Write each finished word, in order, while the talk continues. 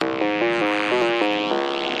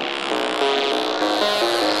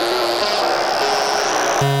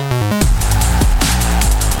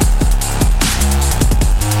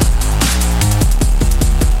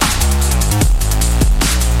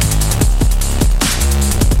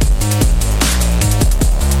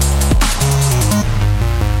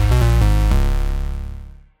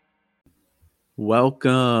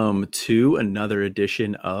Welcome to another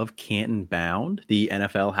edition of Canton Bound, the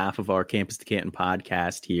NFL half of our Campus to Canton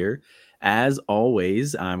podcast here. As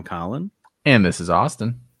always, I'm Colin. And this is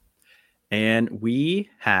Austin. And we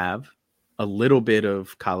have a little bit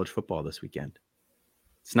of college football this weekend.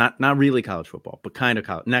 It's not really college football, but kind of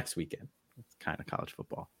college. Next weekend, it's kind of college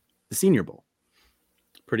football. The Senior Bowl.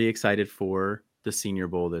 Pretty excited for the Senior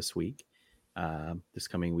Bowl this week, this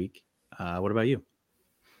coming week. What about you?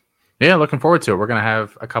 Yeah, looking forward to it. We're going to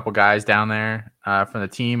have a couple guys down there from the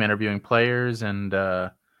team interviewing players and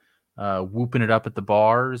whooping it up at the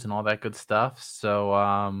bars and all that good stuff. So,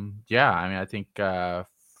 I think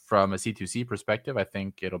from a C2C perspective, I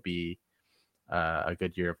think it'll be a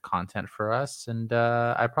good year of content for us. And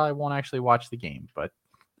I probably won't actually watch the game, but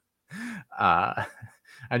I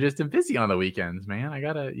just am busy on the weekends, man. we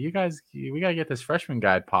gotta get this freshman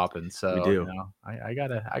guide popping. So we do. I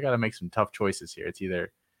gotta make some tough choices here. It's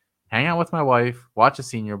either hang out with my wife, watch a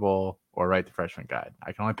Senior Bowl, or write the freshman guide.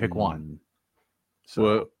 I can only pick one. So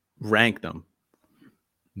well, rank them.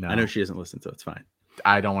 No, I know she doesn't listen, so it's fine.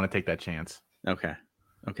 I don't want to take that chance. Okay,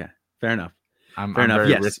 fair enough. I'm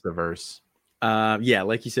very risk averse.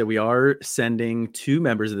 Like you said, we are sending two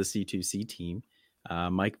members of the C2C team.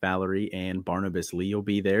 Mike Valerie and Barnabas Lee will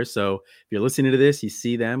be there. So if you're listening to this, you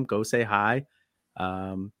see them, go say hi.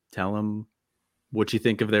 Tell them what you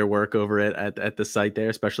think of their work over at the site there,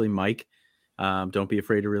 especially Mike. Don't be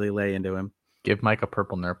afraid to really lay into him. Give Mike a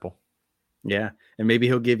purple nurple. Yeah, and maybe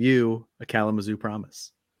he'll give you a Kalamazoo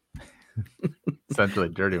promise. Sounds really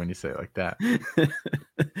dirty when you say it like that.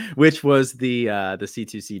 Which was the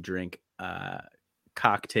C2C drink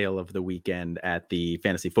cocktail of the weekend at the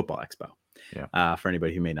Fantasy Football Expo. Yeah. For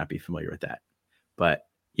anybody who may not be familiar with that. But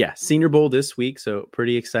yeah, Senior Bowl this week. So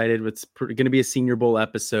pretty excited. It's going to be a Senior Bowl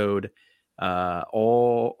episode. The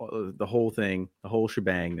whole thing, the whole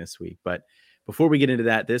shebang this week. But before we get into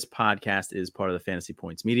that, this podcast is part of the Fantasy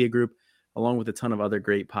Points Media Group, along with a ton of other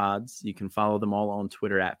great pods. You can follow them all on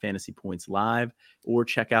Twitter at Fantasy Points Live, or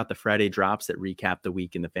check out the Friday drops that recap the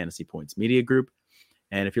week in the Fantasy Points Media Group.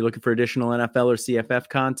 And if you're looking for additional NFL or CFF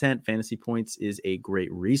content, Fantasy Points is a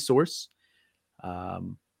great resource.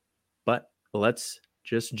 But let's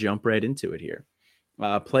just jump right into it here.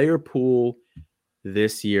 Player pool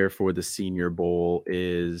this year for the Senior Bowl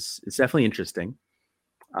it's definitely interesting.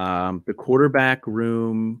 The quarterback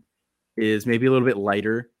room is maybe a little bit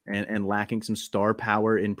lighter and lacking some star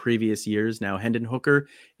power in previous years. Now Hendon Hooker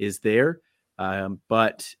is there,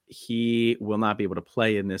 but he will not be able to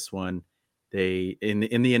play in this one.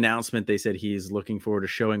 In the announcement, they said he's looking forward to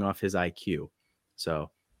showing off his IQ.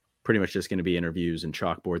 So pretty much just going to be interviews and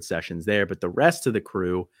chalkboard sessions there. But the rest of the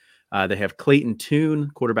crew, they have Clayton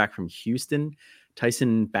Tune, quarterback from Houston,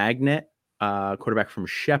 Tyson Bagnet, quarterback from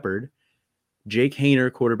Shepherd, Jake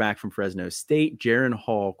Haener, quarterback from Fresno State, Jaron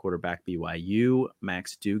Hall, quarterback BYU,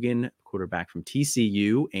 Max Dugan, quarterback from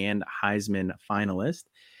TCU and Heisman finalist,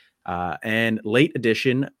 and late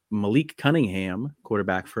addition, Malik Cunningham,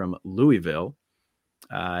 quarterback from Louisville.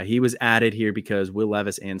 He was added here because Will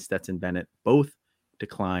Levis and Stetson Bennett both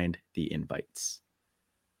declined the invites.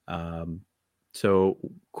 So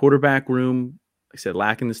quarterback room, like I said,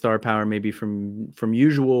 lacking the star power, maybe from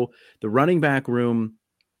usual. The running back room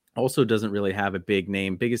also doesn't really have a big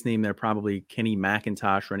name. Biggest name there, probably Kenny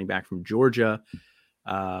McIntosh, running back from Georgia.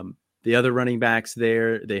 The other running backs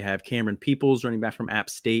there, they have Cameron Peoples, running back from App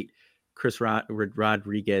State, Chris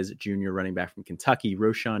Rodriguez Jr., running back from Kentucky,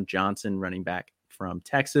 Roshan Johnson, running back from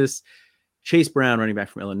Texas, Chase Brown, running back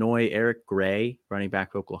from Illinois, Eric Gray, running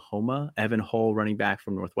back from Oklahoma, Evan Hull, running back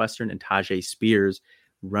from Northwestern, and Tajay Spears,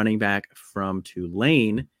 running back from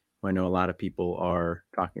Tulane, who I know a lot of people are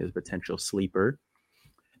talking as a potential sleeper.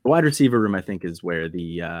 The wide receiver room, I think, is where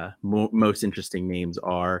the most interesting names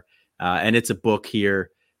are. And it's a book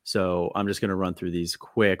here, so I'm just going to run through these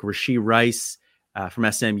quick. Rashee Rice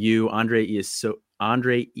from SMU, Andre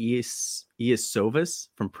Iosivas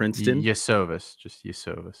from Princeton. Just Iosivas.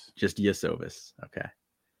 Okay.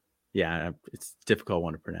 Yeah, it's a difficult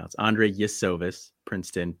one to pronounce. Andre Iosivas,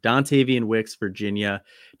 Princeton. Dontavian Wicks, Virginia.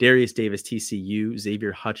 Darius Davis, TCU.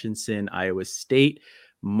 Xavier Hutchinson, Iowa State.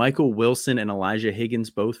 Michael Wilson and Elijah Higgins,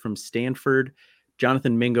 both from Stanford.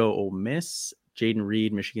 Jonathan Mingo, Ole Miss. Jaden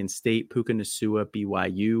Reed, Michigan State. Puka Nacua,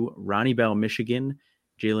 BYU. Ronnie Bell, Michigan.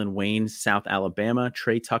 Jalen Wayne, South Alabama.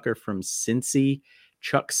 Trey Tucker from Cincy.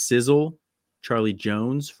 Chuck Sizzle, Charlie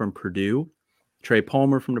Jones from Purdue. Trey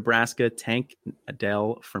Palmer from Nebraska. Tank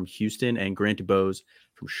Adele from Houston. And Grant DuBose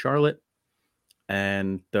from Charlotte.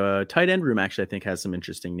 And the tight end room actually, I think, has some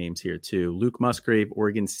interesting names here too. Luke Musgrave,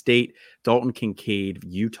 Oregon State, Dalton Kincaid,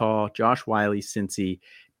 Utah, Josh Wiley, Cincy,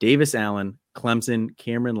 Davis Allen, Clemson,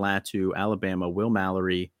 Cameron Latu, Alabama, Will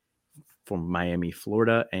Mallory from Miami,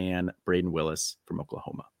 Florida, and Braden Willis from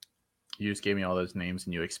Oklahoma. You just gave me all those names,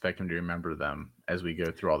 and you expect him to remember them as we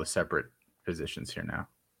go through all the separate positions here now.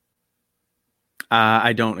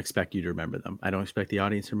 I don't expect you to remember them. I don't expect the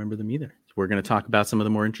audience to remember them either. We're going to talk about some of the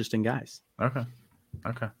more interesting guys. Okay.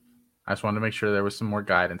 I just wanted to make sure there was some more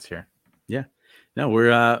guidance here. Yeah. No,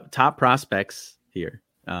 we're top prospects here.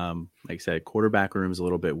 Like I said, quarterback room is a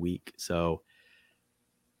little bit weak. So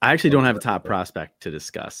I actually don't have a top prospect to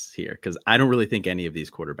discuss here because I don't really think any of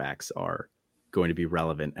these quarterbacks are going to be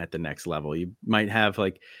relevant at the next level. You might have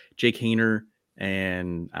like Jake Haener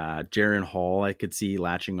and Jaron Hall I could see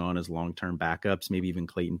latching on as long-term backups, maybe even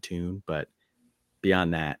Clayton Tune. But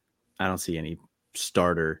beyond that, I don't see any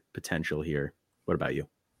starter potential here. What about you?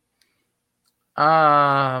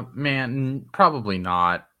 Man, probably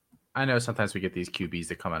not. I know sometimes we get these QBs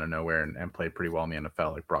that come out of nowhere and play pretty well in the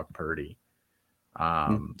NFL, like Brock Purdy. I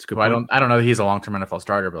don't know that he's a long-term NFL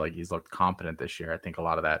starter, but like he's looked competent this year. I think a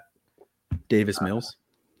lot of that. Davis Mills.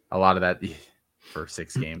 A lot of that for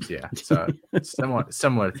 6 games, yeah. So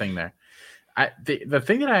similar thing there. The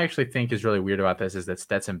thing that I actually think is really weird about this is that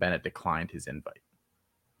Stetson Bennett declined his invite.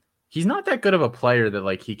 He's not that good of a player that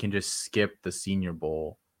like he can just skip the Senior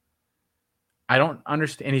Bowl. I don't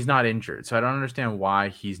understand, and he's not injured, so I don't understand why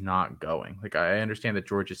he's not going. Like I understand that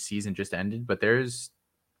Georgia's season just ended, but there's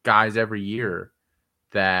guys every year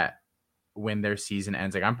that when their season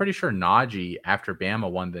ends, like I'm pretty sure Najee after Bama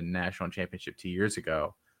won the national championship 2 years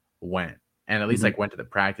ago went and at least like went to the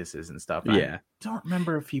practices and stuff. Yeah, I don't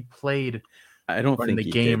remember if he played. I don't think in the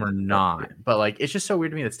game or not, but like it's just so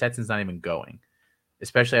weird to me that Stetson's not even going.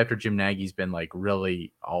 Especially after Jim Nagy's been like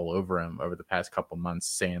really all over him over the past couple months,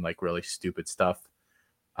 saying like really stupid stuff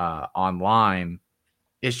online.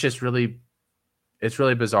 It's really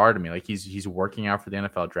bizarre to me. Like he's working out for the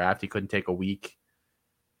NFL draft. He couldn't take a week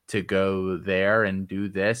to go there and do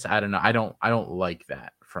this. I don't know. I don't like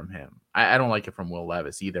that from him. I don't like it from Will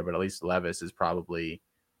Levis either, but at least Levis is probably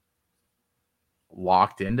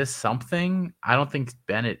locked into something. I don't think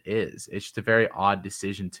Bennett is. It's just a very odd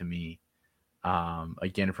decision to me.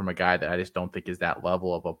 Again, from a guy that I just don't think is that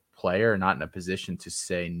level of a player, not in a position to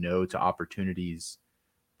say no to opportunities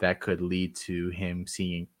that could lead to him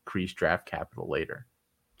seeing increased draft capital later.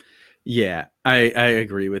 Yeah, I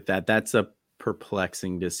agree with that. That's a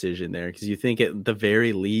perplexing decision there because you think at the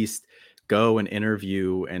very least go and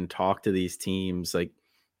interview and talk to these teams. Like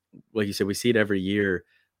you said, we see it every year.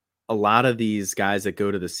 A lot of these guys that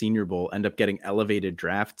go to the Senior Bowl end up getting elevated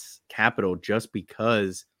draft capital just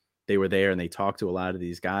because they were there and they talked to a lot of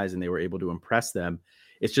these guys and they were able to impress them.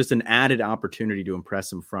 It's just an added opportunity to impress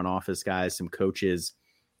some front office guys, some coaches,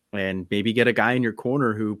 and maybe get a guy in your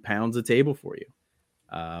corner who pounds the table for you.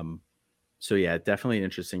 So yeah, definitely an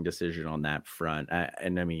interesting decision on that front.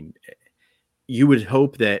 And I mean, you would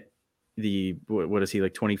hope that what is he,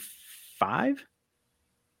 like 25,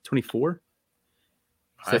 24?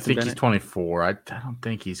 I think he's 24. I don't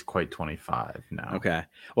think he's quite 25 now. Okay.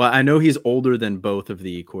 Well, I know he's older than both of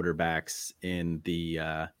the quarterbacks in the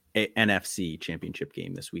NFC championship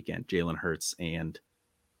game this weekend, Jalen Hurts and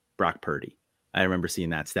Brock Purdy. I remember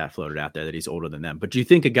seeing that stat floated out there that he's older than them. But do you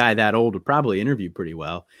think a guy that old would probably interview pretty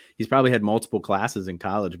well? He's probably had multiple classes in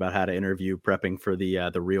college about how to interview, prepping for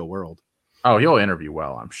the real world. Oh, he'll interview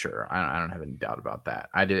well, I'm sure. I don't have any doubt about that.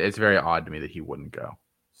 It's very odd to me that he wouldn't go.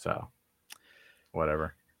 So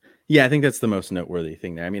whatever. Yeah, I think that's the most noteworthy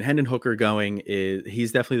thing there. I mean, Hendon Hooker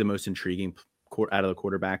he's definitely the most intriguing out of the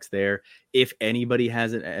quarterbacks there. If anybody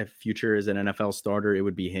has a future as an NFL starter, it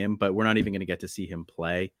would be him, but we're not even going to get to see him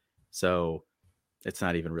play. So it's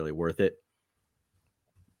not even really worth it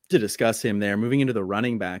to discuss him there. Moving into the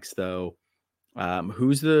running backs though,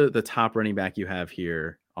 who's the top running back you have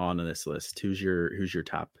here on this list? Who's your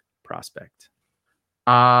top prospect?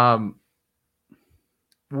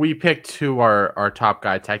 We picked who our top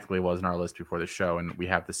guy technically was in our list before the show, and we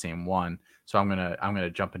have the same one. So I'm gonna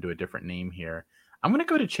jump into a different name here. I'm gonna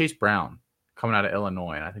go to Chase Brown, coming out of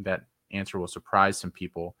Illinois, and I think that answer will surprise some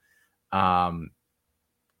people.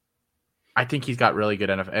 I think he's got really good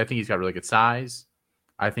NFL. I think he's got really good size.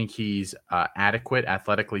 I think he's adequate,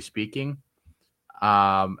 athletically speaking.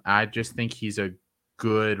 I just think he's a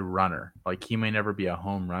good runner. Like he may never be a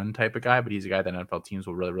home run type of guy, but he's a guy that NFL teams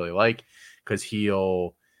will really, really like because he's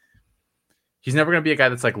never going to be a guy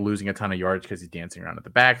that's like losing a ton of yards because he's dancing around at the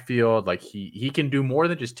backfield. Like he can do more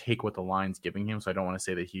than just take what the line's giving him. So I don't want to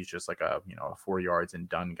say that he's just like a 4 yards and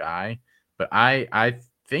done guy, but I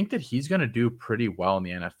think that he's going to do pretty well in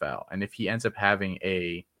the NFL. And if he ends up having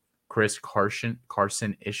a Chris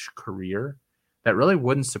Carson-ish career, that really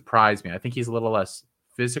wouldn't surprise me. I think he's a little less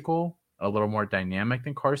physical a little more dynamic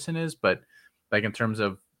than Carson is, but like in terms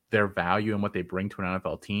of their value and what they bring to an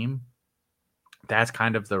NFL team, that's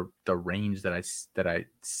kind of the range that I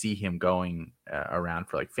see him going around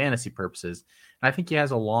for like fantasy purposes. And I think he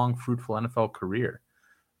has a long, fruitful NFL career.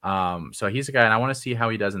 So he's a guy, and I want to see how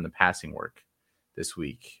he does in the passing work this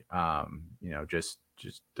week. Just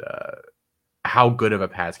how good of a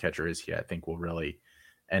pass catcher is he? I think will really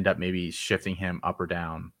end up maybe shifting him up or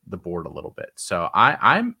down the board a little bit. So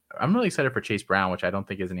I'm really excited for Chase Brown, which I don't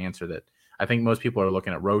think is an answer that I think most people are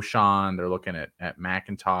looking at. Roschon, they're looking at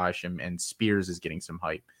McIntosh, and Spears is getting some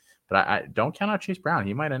hype. But I don't count out Chase Brown.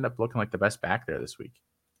 He might end up looking like the best back there this week.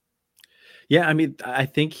 Yeah, I mean, I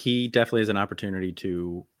think he definitely has an opportunity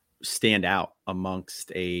to stand out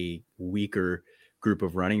amongst a weaker group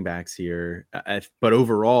of running backs here. But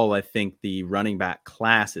overall, I think the running back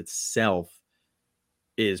class itself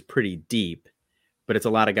is pretty deep, but it's a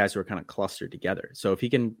lot of guys who are kind of clustered together. So if he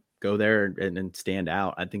can go there and stand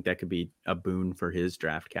out, I think that could be a boon for his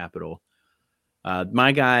draft capital.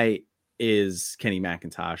 My guy is Kenny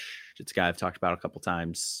McIntosh. It's a guy I've talked about a couple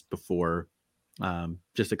times before,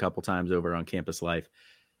 just a couple times over on Campus Life.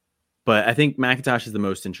 But I think McIntosh is the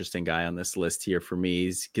most interesting guy on this list here for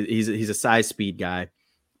me. He's a size speed guy.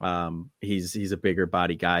 He's a bigger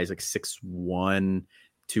body guy. He's like 6'1",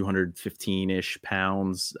 215-ish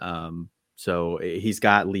pounds. So he's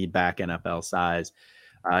got lead back NFL size.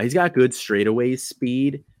 He's got good straightaway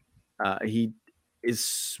speed. He is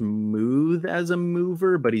smooth as a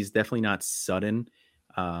mover, but he's definitely not sudden.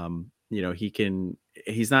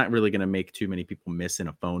 He's not really going to make too many people miss in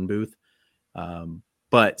a phone booth.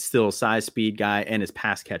 But still size speed guy, and his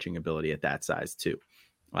pass catching ability at that size too.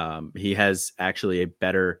 He has actually a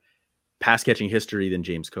better pass catching history than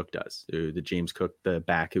James Cook does. The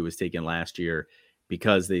back who was taken last year,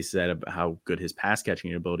 because they said about how good his pass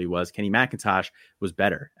catching ability was. Kenny McIntosh was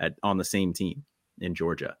better on the same team in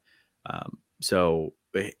Georgia. So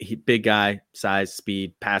he big guy, size,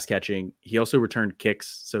 speed, pass catching. He also returned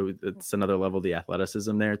kicks. So it's another level of the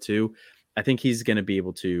athleticism there too. I think he's going to be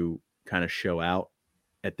able to kind of show out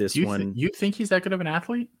at this one. You think he's that good of an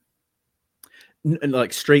athlete?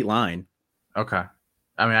 Like straight line. Okay.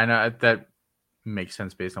 I mean, I know that makes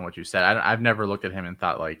sense based on what you said. I've never looked at him and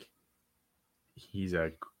thought like he's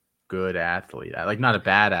a good athlete. Like not a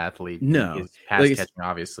bad athlete. No. His pass catching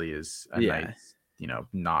obviously is a nice,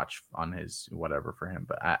 notch on his whatever for him.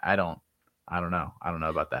 But I don't know. I don't know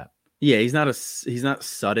about that. Yeah, he's not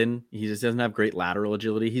sudden. He just doesn't have great lateral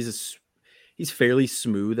agility. He's fairly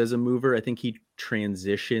smooth as a mover. I think he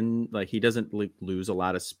he doesn't lose a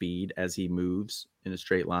lot of speed as he moves in a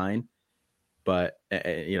straight line, but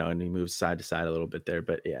and he moves side to side a little bit there,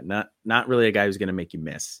 but yeah, not really a guy who's going to make you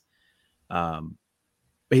miss. But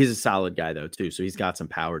he's a solid guy though too. So he's got some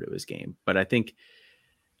power to his game, but I think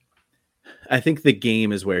the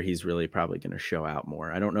game is where he's really probably going to show out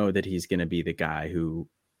more. I don't know that he's going to be the guy who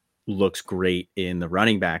looks great in the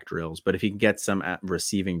running back drills, but if he can get some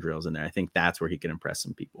receiving drills in there, I think that's where he can impress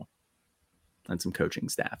some people and some coaching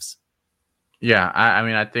staffs. Yeah.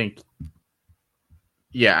 I think,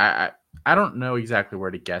 I don't know exactly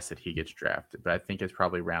where to guess that he gets drafted, but I think it's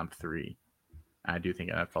probably round 3. I do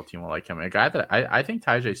think an NFL team will like him. A guy that I think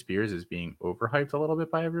Tyjae Spears is being overhyped a little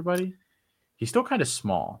bit by everybody. He's still kind of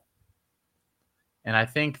small. And I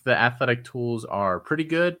think the athletic tools are pretty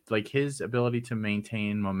good. Like his ability to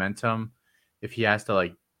maintain momentum, if he has to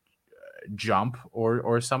like jump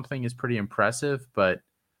or something, is pretty impressive. But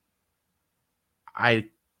I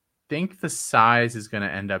think the size is going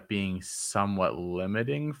to end up being somewhat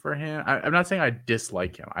limiting for him. I'm not saying I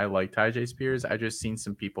dislike him. I like Tyjae Spears. I just seen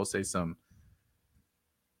some people say some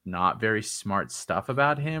not very smart stuff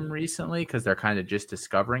about him recently because they're kind of just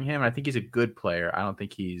discovering him. I think he's a good player. I don't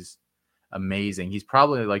think he's amazing. He's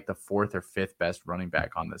probably like the 4th or 5th best running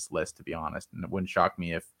back on this list, to be honest. And it wouldn't shock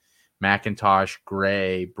me if McIntosh,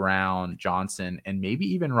 Gray, Brown, Johnson, and maybe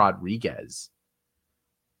even Rodriguez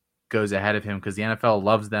goes ahead of him because the NFL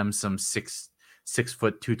loves them some 6',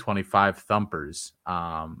 225 thumpers.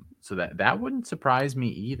 So that wouldn't surprise me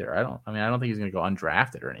either. I don't think he's going to go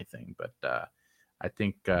undrafted or anything, but I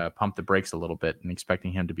think pump the brakes a little bit and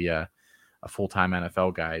expecting him to be a full-time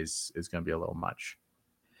NFL guy is going to be a little much.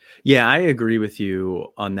 Yeah, I agree with you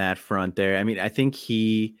on that front there. I mean, I think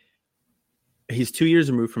he's 2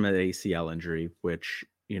 years removed from an ACL injury, which,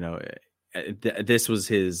 this was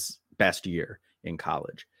his best year in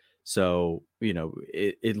college. So,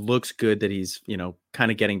 it looks good that he's,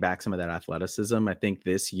 kind of getting back some of that athleticism. I think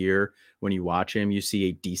this year, when you watch him, you see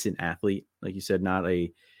a decent athlete. Like you said,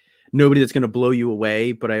 nobody that's going to blow you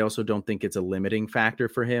away, but I also don't think it's a limiting factor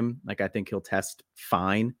for him. Like, I think he'll test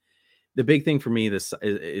fine. the big thing for me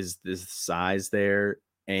is this size there,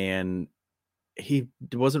 and he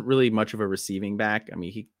wasn't really much of a receiving back. I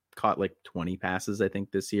mean, he caught like 20 passes, I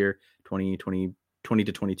think, this year, 20 to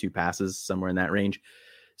 22 passes, somewhere in that range.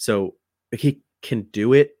 So he can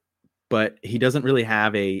do it, but he doesn't really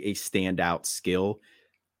have a standout skill.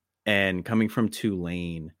 And coming from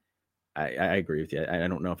Tulane, I agree with you. I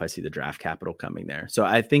don't know if I see the draft capital coming there. So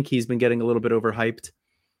I think he's been getting a little bit overhyped.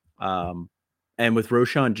 And with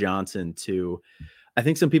Roschon Johnson too, I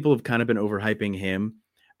think some people have kind of been overhyping him.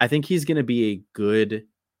 I think he's going to be a good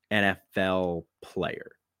NFL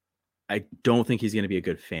player. I don't think he's going to be a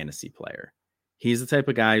good fantasy player. He's the type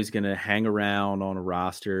of guy who's going to hang around on a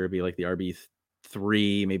roster, be like the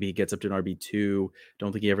RB3. Maybe he gets up to an RB2.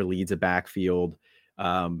 Don't think he ever leads a backfield.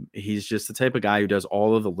 He's just the type of guy who does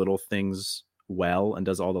all of the little things well and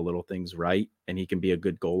does all the little things right. And he can be a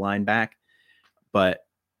good goal line back. But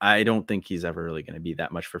I don't think he's ever really going to be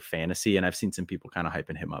that much for fantasy. And I've seen some people kind of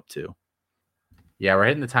hyping him up too. Yeah, we're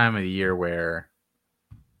hitting the time of the year where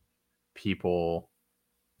people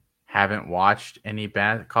haven't watched any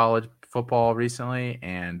bad college football recently,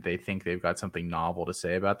 and they think they've got something novel to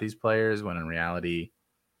say about these players, when in reality,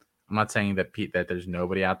 I'm not saying that that there's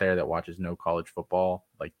nobody out there that watches no college football.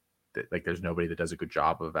 Like there's nobody that does a good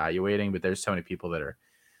job of evaluating, but there's so many people that are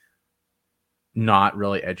not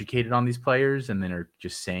really educated on these players and then are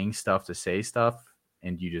just saying stuff to say stuff,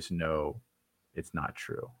 and you just know it's not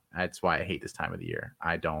true. That's why I hate this time of the year.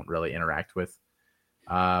 I don't really interact with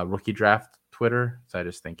rookie draft Twitter, so I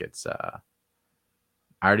just think it's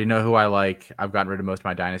I already know who I like. I've gotten rid of most of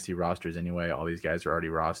my dynasty rosters anyway. All these guys are already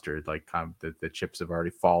rostered. Like the chips have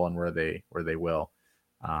already fallen where they will.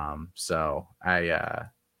 So I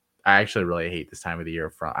actually really hate this time of the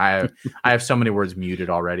year. I have so many words muted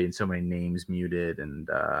already and so many names muted, and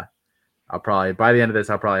I'll probably by the end of this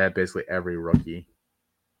I'll probably have basically every rookie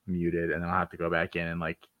muted, and then I'll have to go back in and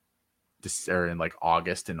like in like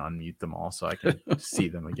August and unmute them all so I can see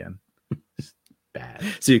them again. It's bad.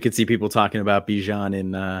 So you could see people talking about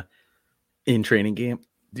Bijan in training camp.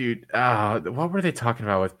 Dude, what were they talking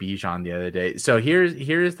about with Bijan the other day? So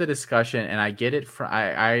here's the discussion, and I get it from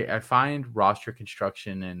I find roster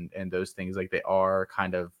construction and those things, like, they are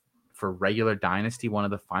kind of, for regular dynasty, one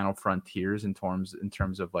of the final frontiers in terms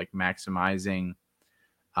of like maximizing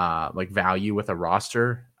like value with a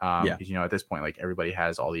roster. Because, you know, at this point, like, everybody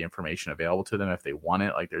has all the information available to them if they want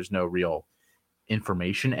it. Like, there's no real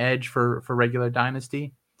information edge for regular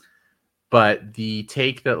dynasty. But the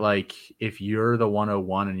take that, like, if you're the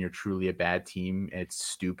 101 and you're truly a bad team, it's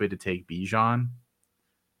stupid to take Bijan,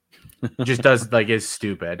 just does, like, is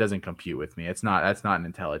stupid. It doesn't compute with me. That's not an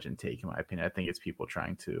intelligent take, in my opinion. I think it's people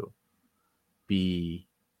trying to be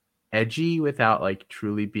edgy without, like,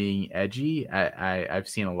 truly being edgy. I've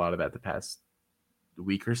seen a lot of that the past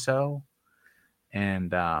week or so.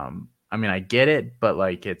 And I mean, I get it, but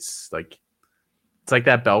like, it's like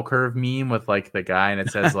that bell curve meme with like the guy, and it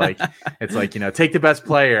says like, it's like, you know, take the best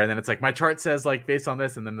player, and then it's like, my chart says like based on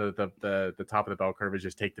this, and then the top of the bell curve is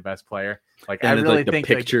just take the best player. Like, and I really like the think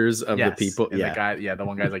pictures like, of the people. Yeah, the guy, the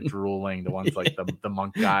one guy's like drooling, the one's like the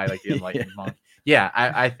monk guy, like in like monk. Yeah,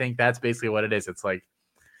 I think that's basically what it is. It's like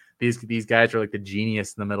these guys are like the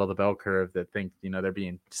genius in the middle of the bell curve that think, you know, they're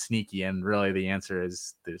being sneaky, and really the answer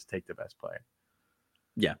is they just take the best player.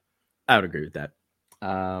 Yeah, I would agree with that.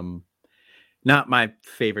 Not my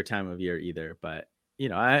favorite time of year either, but, you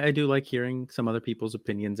know, I do like hearing some other people's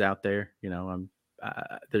opinions out there. You know,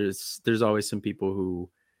 there's always some people who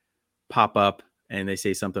pop up and they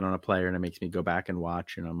say something on a player, and it makes me go back and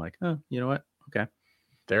watch, and I'm like, oh, you know what? Okay.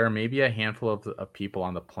 There are maybe a handful of people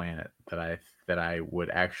on the planet that I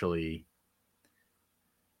would actually,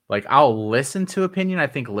 like, I'll listen to opinion. I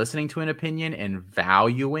think listening to an opinion and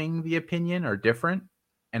valuing the opinion are different.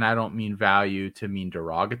 And I don't mean value to mean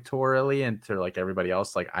derogatorily and to like everybody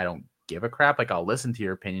else. Like, I don't give a crap. Like, I'll listen to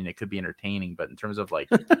your opinion. It could be entertaining, but in terms of like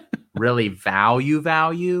really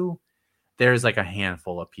value, there's like a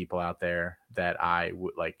handful of people out there that I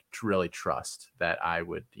would like to really trust, that I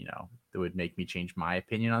would, you know, that would make me change my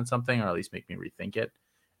opinion on something, or at least make me rethink it.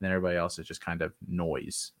 And then everybody else is just kind of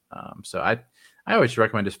noise. So I always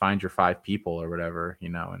recommend just find your 5 people or whatever, you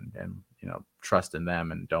know, and you know, trust in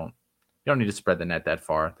them, and you don't need to spread the net that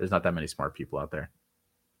far. There's not that many smart people out there.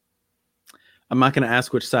 I'm not going to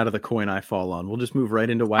ask which side of the coin I fall on. We'll just move right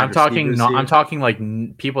into wide I'm talking like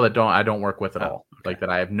people that I don't work with at all. Okay. Like, that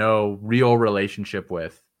I have no real relationship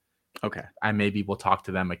with. Okay. I maybe will talk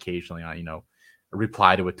to them occasionally on, you know,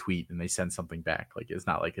 reply to a tweet and they send something back. Like, it's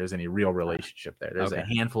not like there's any real relationship there. There's a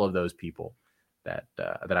handful of those people that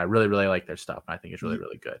I really, really like their stuff, and I think it's really,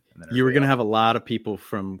 really good. And then you were going to have a lot of people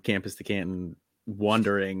from Campus to Canton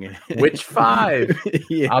wondering which 5.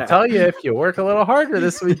 Yeah. I'll tell you if you work a little harder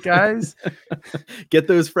this week, guys. Get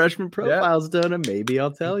those freshman profiles done, and maybe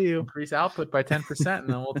I'll tell you. Increase output by 10%, and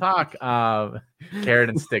then we'll talk. Carrot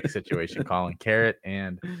and stick situation, Colin. Carrot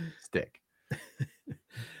and stick.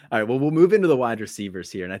 All right, well, we'll move into the wide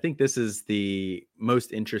receivers here, and I think this is the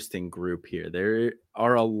most interesting group here. There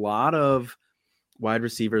are a lot of wide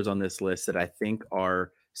receivers on this list that I think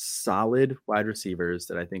are solid wide receivers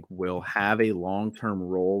that I think will have a long-term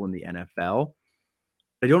role in the NFL.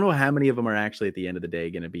 I don't know how many of them are actually at the end of the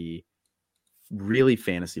day going to be really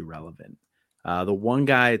fantasy relevant. I have one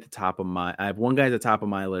guy at the top of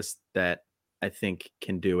my list that I think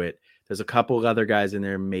can do it. There's a couple of other guys in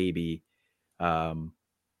there, maybe.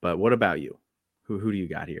 But what about you? Who do you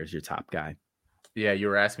got here as your top guy? Yeah, you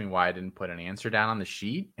were asking me why I didn't put an answer down on the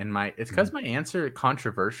sheet, and it's because my answer,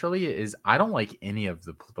 controversially, is I don't like any of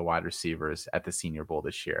the wide receivers at the Senior Bowl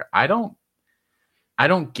this year. I don't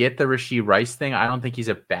get the Rashee Rice thing. I don't think he's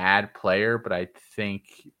a bad player, but I think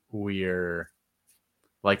we're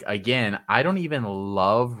like, again, I don't even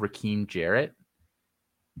love Raheem Jarrett.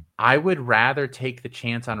 I would rather take the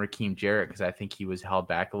chance on Raheem Jarrett because I think he was held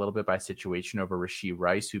back a little bit by situation over Rashee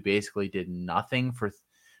Rice, who basically did nothing for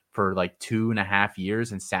like 2.5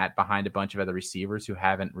 years and sat behind a bunch of other receivers who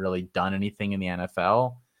haven't really done anything in the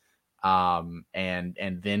NFL. And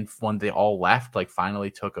then when they all left, like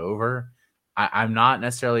finally took over. I'm not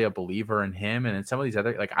necessarily a believer in him. And then some of these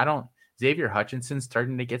other, like Xavier Hutchinson's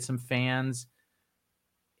starting to get some fans.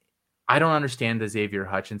 I don't understand the Xavier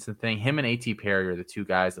Hutchinson thing. Him and A.T. Perry are the two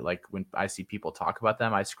guys that, like, when I see people talk about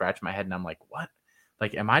them, I scratch my head and I'm like, what?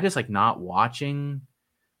 Like, am I just like not watching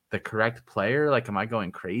the correct player? Like, am I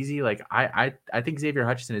going crazy? Like, I think Xavier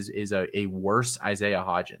Hutchinson is a worse Isaiah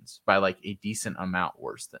Hodgins by like a decent amount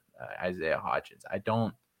worse than Isaiah Hodgins. I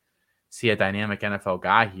don't see a dynamic NFL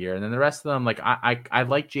guy here. And then the rest of them, like, I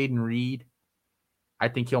like Jaden Reed. I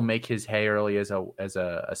think he'll make his hay early as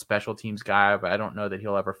a special teams guy, but I don't know that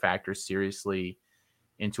he'll ever factor seriously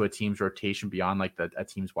into a team's rotation beyond like a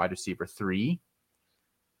team's wide receiver 3.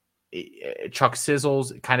 Chuck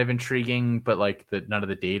Sizzle's kind of intriguing, but like none of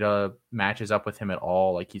the data matches up with him at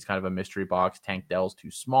all. Like he's kind of a mystery box. Tank Dell's too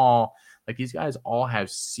small. Like these guys all have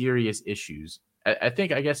serious issues. I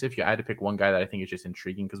guess if you had to pick one guy that I think is just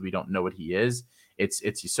intriguing because we don't know what he is, it's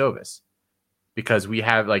Iosivas. Because we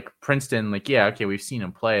have like Princeton, like, yeah, okay, we've seen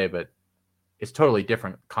him play, but it's totally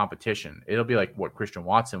different competition. It'll be like what Christian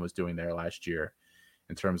Watson was doing there last year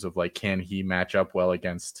in terms of like, can he match up well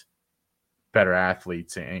against better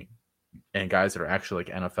athletes and guys that are actually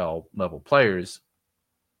like NFL level players.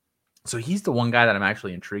 So he's the one guy that I'm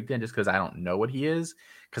actually intrigued in just because I don't know what he is.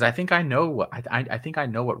 Because I think I know what I think I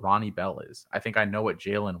know what Ronnie Bell is. I think I know what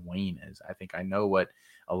Jalen Wayne is. I think I know what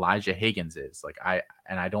Elijah Higgins is. Like I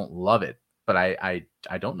don't love it. But I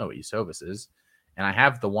don't know what Iosivas is. And I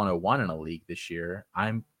have the 101 in a league this year.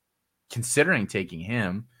 I'm considering taking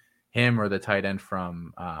him or the tight end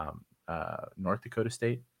from North Dakota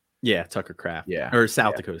State. Yeah, Tucker Kraft. Yeah. Or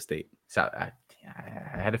South Dakota State. I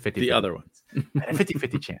had a 50. The other ones. I had a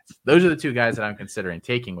 50-50 chance. Those are the two guys that I'm considering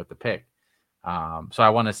taking with the pick. So I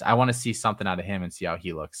want to see something out of him and see how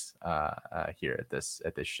he looks here at this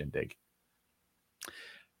shindig.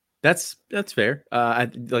 That's fair.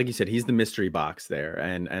 Like you said, he's the mystery box there,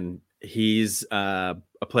 and he's a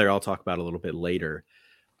player I'll talk about a little bit later.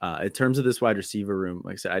 In terms of this wide receiver room,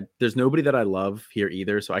 like I said, there's nobody that I love here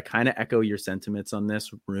either. So I kind of echo your sentiments on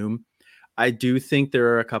this room. I do think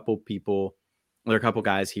there are a couple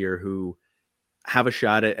guys here who have a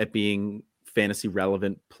shot at being fantasy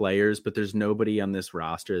relevant players, but there's nobody on this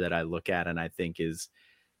roster that I look at and I think is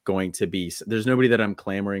going to be, there's nobody that I'm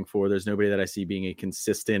clamoring for. There's nobody that I see being a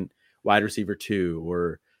consistent wide receiver 2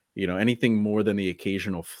 or, anything more than the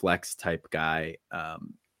occasional flex type guy.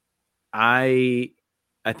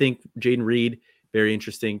 I think Jaden Reed, very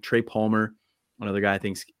interesting. Trey Palmer, another guy I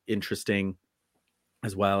think's interesting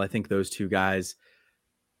as well. I think those two guys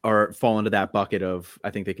fall into that bucket of, I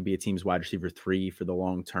think they could be a team's wide receiver 3 for the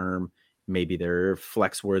long term. Maybe they're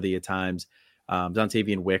flex worthy at times.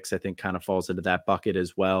 Dontavian Wicks, I think, kind of falls into that bucket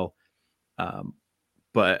as well.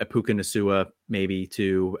 But Puka Nacua maybe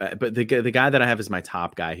too. But the guy that I have as my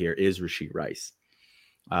top guy here is Rashee Rice.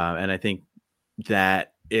 And I think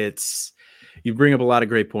that you bring up a lot of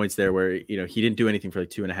great points there where, he didn't do anything for like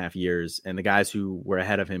 2.5 years. And the guys who were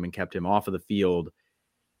ahead of him and kept him off of the field,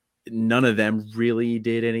 none of them really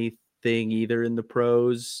did anything either in the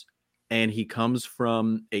pros. And he comes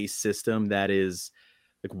from a system that is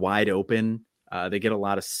like wide open. They get a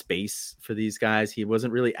lot of space for these guys. He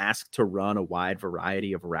wasn't really asked to run a wide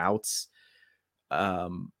variety of routes.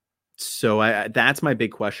 So that's my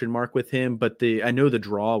big question mark with him. But I know the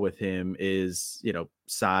draw with him is,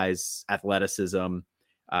 size, athleticism.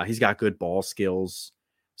 He's got good ball skills.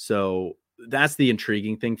 So that's the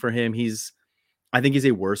intriguing thing for him. I think he's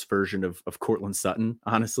a worse version of Courtland Sutton,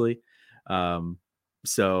 honestly.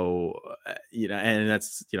 So, and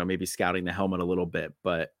that's, maybe scouting the helmet a little bit,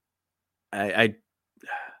 but I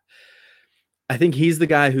think he's the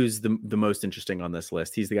guy who's the most interesting on this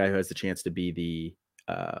list. He's the guy who has the chance to be the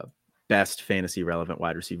best fantasy relevant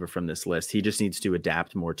wide receiver from this list. He just needs to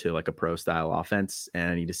adapt more to like a pro style offense, and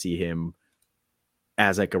I need to see him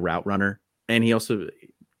as like a route runner. And he also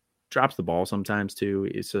drops the ball sometimes too.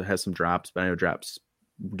 He has some drops, but I know drops,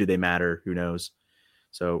 do they matter? Who knows?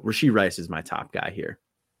 So Rashee Rice is my top guy here.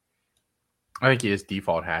 I think his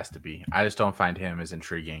default has to be. I just don't find him as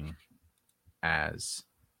intriguing as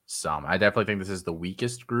some. I definitely think this is the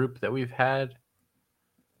weakest group that we've had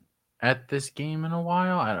at this game in a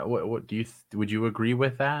while. What do you would you agree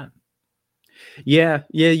with that? Yeah.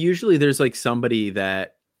 Usually there's like somebody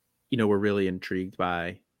that we're really intrigued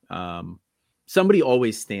by. Somebody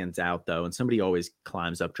always stands out though, and somebody always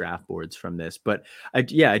climbs up draft boards from this. But I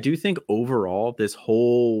do think overall this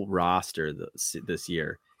whole roster this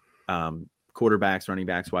year, quarterbacks, running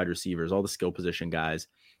backs, wide receivers, all the skill position guys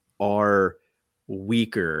are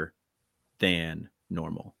weaker than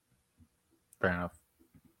normal. Fair enough.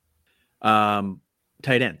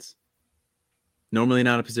 Tight ends. Normally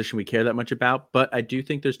not a position we care that much about, but I do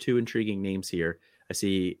think there's two intriguing names here. I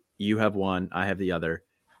see you have one, I have the other.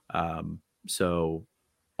 So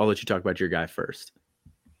I'll let you talk about your guy first.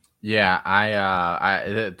 Yeah,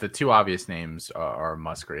 the two obvious names are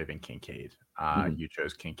Musgrave and Kincaid. You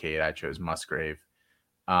chose Kincaid, I chose Musgrave.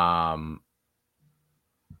 I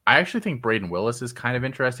actually think Braden Willis is kind of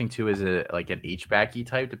interesting too, as like an H-backy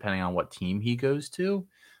type, depending on what team he goes to.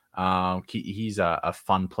 He's a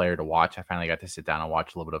fun player to watch. I finally got to sit down and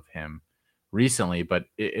watch a little bit of him recently, but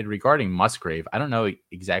regarding Musgrave, I don't know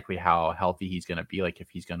exactly how healthy he's going to be, like if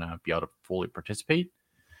he's going to be able to fully participate.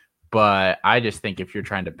 But I just think if you're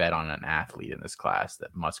trying to bet on an athlete in this class,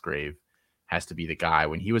 that Musgrave has to be the guy.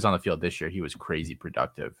 When he was on the field this year, he was crazy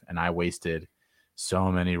productive, and I wasted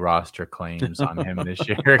so many roster claims on him this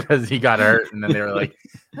year because he got hurt, and then they were like,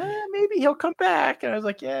 maybe he'll come back, and I was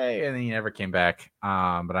like, yay, and then he never came back.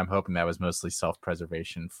 But I'm hoping that was mostly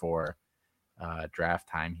self-preservation for draft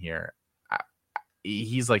time here.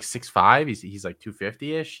 He's like 6'5", he's like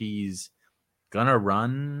 250-ish. He's gonna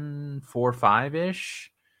run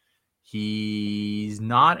 4.5-ish. He's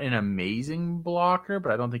not an amazing blocker,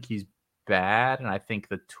 but I don't think he's bad, and I think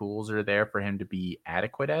the tools are there for him to be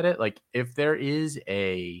adequate at it. Like if there is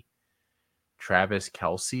a Travis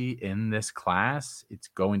Kelce in this class, it's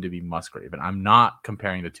going to be Musgrave, and I'm not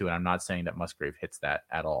comparing the two, and I'm not saying that Musgrave hits that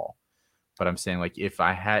at all, but I'm saying like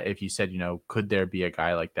if you said, could there be a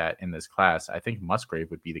guy like that in this class, I think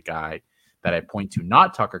Musgrave would be the guy that I point to,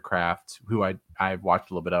 not Tucker Kraft, who I've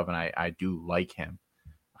watched a little bit of, and I do like him.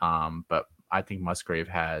 But I think Musgrave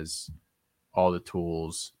has all the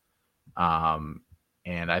tools. And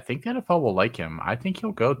I think the NFL will like him. I think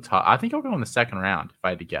he'll go I think he'll go in the second round, if I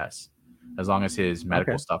had to guess, as long as his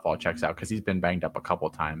medical stuff all checks out, because he's been banged up a couple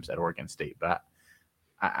of times at Oregon State. But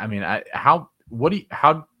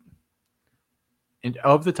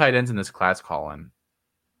of the tight ends in this class, Colin,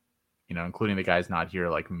 including the guys not here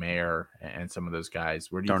like Mayer and some of those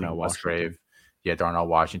guys, where do you think Musgrave? Yeah, Darnell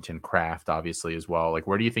Washington, Kraft, obviously as well. Like,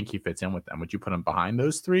 where do you think he fits in with them? Would you put him behind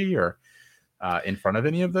those three, or in front of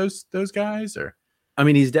any of those guys? Or I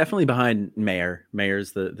mean, he's definitely behind Mayer.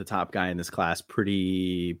 Mayer's the top guy in this class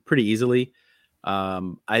pretty easily.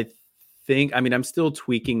 I think. I mean, I'm still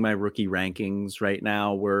tweaking my rookie rankings right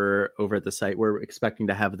now. We're over at the site. We're expecting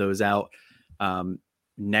to have those out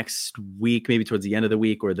next week, maybe towards the end of the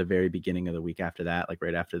week or the very beginning of the week after that, like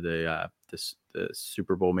right after the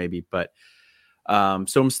Super Bowl, maybe. But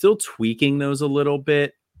so I'm still tweaking those a little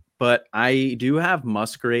bit. But I do have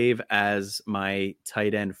Musgrave as my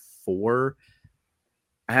tight end 4.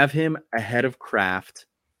 I have him ahead of Kraft.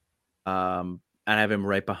 And I have him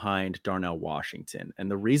right behind Darnell Washington.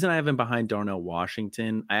 And the reason I have him behind Darnell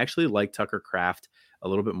Washington, I actually like Tucker Kraft a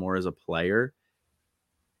little bit more as a player.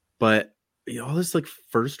 But all this like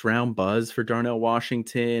first round buzz for Darnell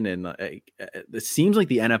Washington. And it seems like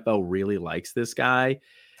the NFL really likes this guy.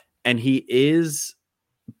 And he is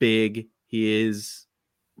big. He is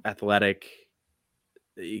athletic.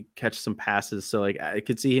 He catches some passes. So like I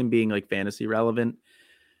could see him being like fantasy relevant.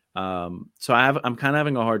 So I'm kind of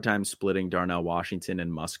having a hard time splitting Darnell Washington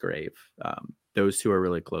and Musgrave. Those two are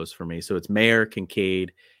really close for me. So it's Mayer,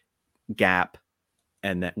 Kincaid, Gap,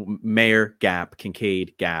 and then Mayer, Gap,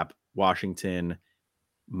 Kincaid, Gap, Washington,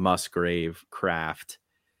 Musgrave, Kraft.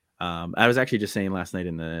 I was actually just saying last night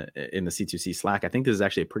in the C2C Slack, I think this is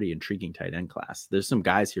actually a pretty intriguing tight end class. There's some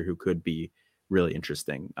guys here who could be really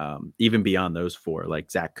interesting, even beyond those four, like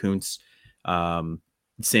Zach Kuntz, Sam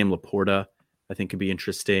Laporta, I think could be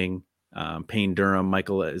interesting. Payne Durham,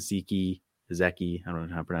 Michael Ezeki, I don't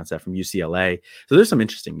know how to pronounce that, from UCLA. So there's some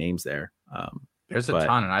interesting names there. There's a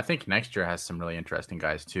ton, and I think next year has some really interesting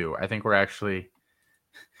guys too. I think we're actually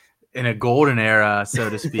in a golden era, so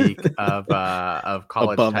to speak, of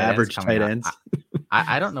college above average tight ends.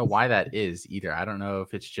 I don't know why that is either. I don't know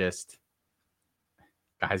if it's just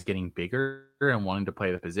guys getting bigger and wanting to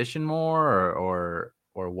play the position more, or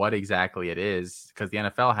what exactly it is, because the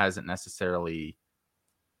NFL hasn't necessarily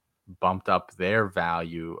bumped up their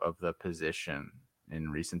value of the position in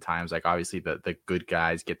recent times. Like, obviously the good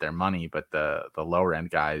guys get their money, but the lower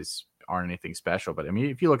end guys aren't anything special. But I mean,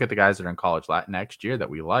 if you look at the guys that are in college next year that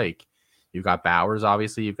we like, you've got Bowers,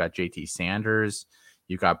 obviously, you've got JT Sanders,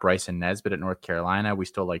 you've got Bryson Nesbitt at North Carolina. We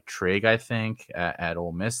still like Trigg, I think, at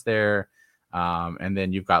Ole Miss there. And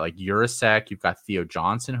then you've got like Urasek, you've got Theo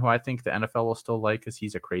Johnson, who I think the NFL will still like because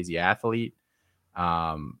he's a crazy athlete.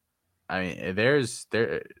 I mean,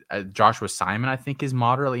 Joshua Simon, I think, is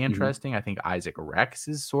moderately interesting. I think Isaac Rex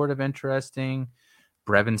is sort of interesting.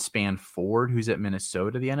 Brevin Spann-Ford, who's at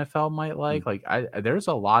Minnesota, the NFL might like. There's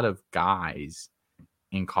a lot of guys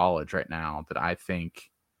in college right now that I think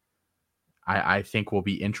will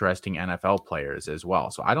be interesting NFL players as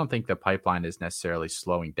well. So I don't think the pipeline is necessarily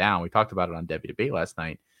slowing down. We talked about it on Debbie Debate last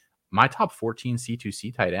night. My top 14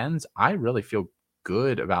 C2C tight ends, I really feel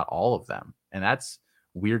good about all of them. And that's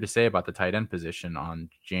weird to say about the tight end position on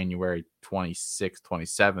January 26th,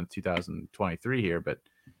 27th, 2023 here. But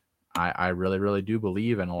I really, really do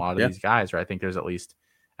believe in a lot of these guys, right? I think there's at least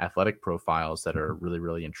athletic profiles that are really,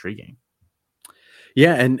 really intriguing.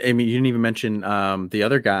 Yeah, and I mean, you didn't even mention the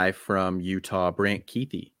other guy from Utah, Brant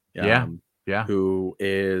Kuithe. Who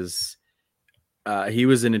is he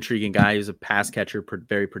was an intriguing guy. He was a pass catcher,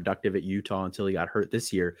 very productive at Utah until he got hurt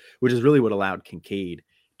this year, which is really what allowed Kincaid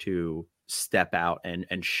to step out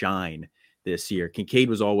and shine this year. Kincaid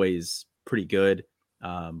was always pretty good,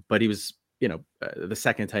 but he was, the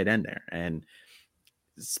second tight end there,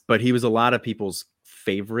 but he was a lot of people's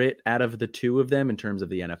favorite out of the two of them in terms of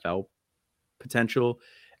the NFL potential,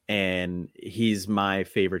 and he's my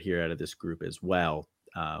favorite here out of this group as well.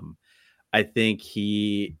 I think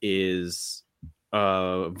he is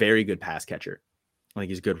a very good pass catcher. I think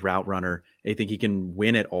he's a good route runner. I think he can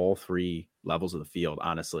win at all three levels of the field,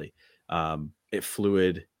 honestly. It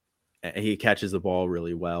fluid. He catches the ball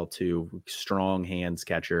really well too. Strong hands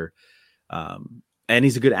catcher. And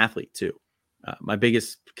he's a good athlete too. My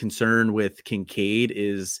biggest concern with Kincaid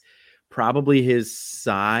is probably his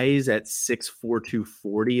size at 6'4",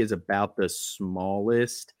 240 is about the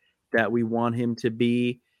smallest that we want him to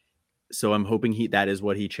be. So I'm hoping that is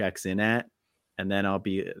what he checks in at. And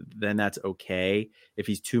then that's okay. If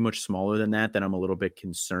he's too much smaller than that, then I'm a little bit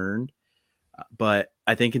concerned. But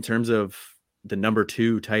I think in terms of the number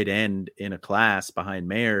 2 tight end in a class behind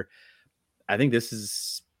Mayer, I think this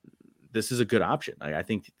is a good option. I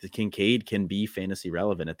think the Kincaid can be fantasy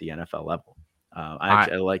relevant at the NFL level.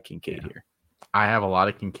 I like Kincaid here. I have a lot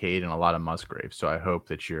of Kincaid and a lot of Musgrave, so I hope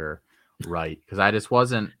that you're right, because I just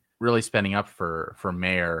wasn't really spending up for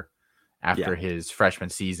Mayer after his freshman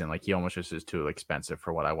season. Like, he almost just was too expensive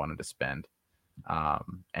for what I wanted to spend.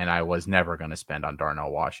 And I was never going to spend on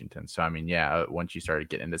Darnell Washington. So, I mean, once you started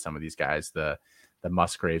getting into some of these guys, the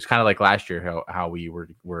Musgraves, kind of like last year, how we were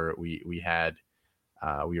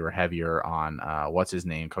heavier on what's his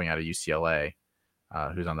name coming out of UCLA,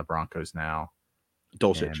 who's on the Broncos now.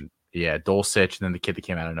 Dulcich. Dulcich, and then the kid that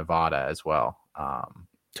came out of Nevada as well.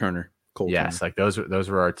 Turner. Yes, Turner. like those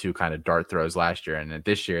were our two kind of dart throws last year, and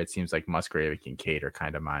this year it seems like Musgrave and Kincaid are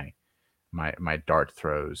kind of my dart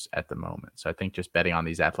throws at the moment. So I think just betting on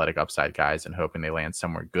these athletic upside guys and hoping they land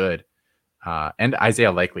somewhere good. And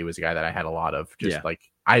Isaiah Likely was a guy that I had a lot of. Like,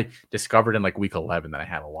 I discovered in like week 11 that I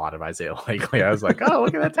had a lot of Isaiah Likely. I was like, oh,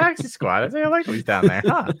 look at that taxi squad. Isaiah Likely's down there.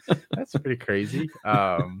 Huh? That's pretty crazy.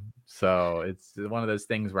 So it's one of those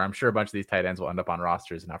things where I'm sure a bunch of these tight ends will end up on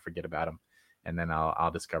rosters and I'll forget about them. And then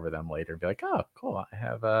I'll discover them later and be like, oh, cool.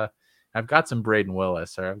 I've got some Braden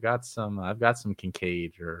Willis, or I've got some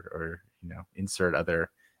Kincaid, or insert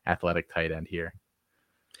other athletic tight end here.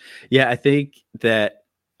 Yeah, I think that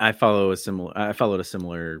I followed a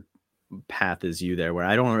similar path as you there, where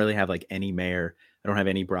I don't really have like any Mayer. I don't have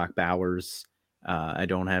any Brock Bowers. I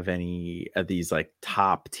don't have any of these like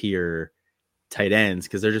top tier tight ends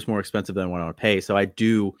because they're just more expensive than what I want to pay. So I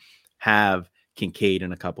do have Kincaid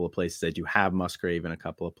in a couple of places. I do have Musgrave in a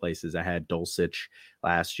couple of places. I had Dulcich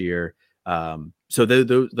last year. So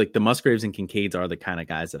those like the Musgraves and Kincaids are the kind of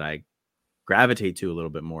guys that I gravitate to a little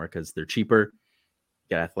bit more because they're cheaper.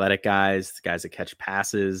 You got athletic guys that catch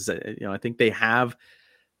passes. I think they have.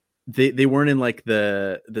 They weren't in like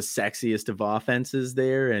the sexiest of offenses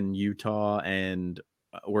there in Utah and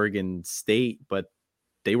Oregon State, but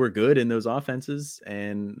they were good in those offenses,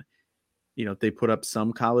 and they put up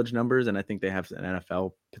some college numbers, and I think they have an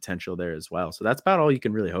NFL potential there as well. So that's about all you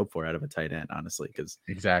can really hope for out of a tight end, honestly. Because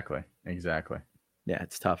exactly, yeah,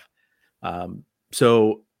 it's tough.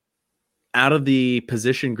 So out of the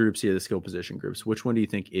position groups here, the skill position groups, which one do you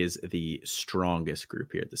think is the strongest group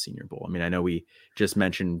here at the Senior Bowl? I mean, I know we just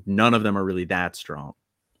mentioned none of them are really that strong.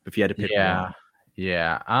 If you had to pick one,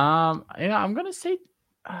 I'm gonna say,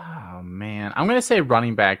 I'm gonna say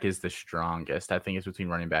running back is the strongest. I think it's between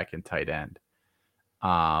running back and tight end.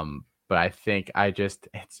 But I think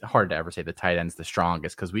it's hard to ever say the tight end's the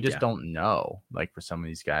strongest because we just don't know. Like for some of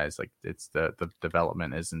these guys, like it's the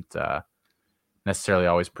development isn't necessarily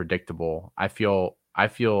always predictable. I feel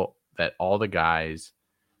that all the guys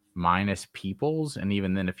minus Peoples, and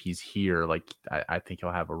even then if he's here, like I think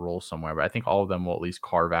he'll have a role somewhere, but I think all of them will at least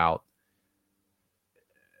carve out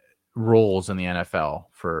roles in the NFL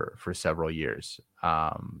for several years.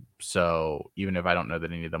 So even if I don't know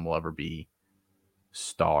that any of them will ever be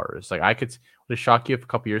stars, like would it shock you if a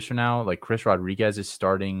couple years from now, like Chris Rodriguez is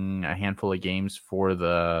starting a handful of games for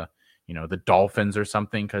the Dolphins or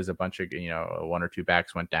something because a bunch of one or two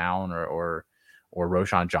backs went down, or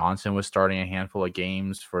Roschon Johnson was starting a handful of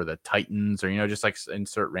games for the Titans, or just like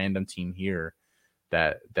insert random team here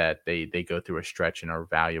that they go through a stretch and are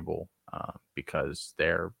valuable because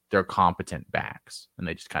they're competent backs and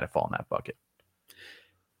they just kind of fall in that bucket.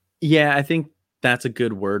 Yeah, I think that's a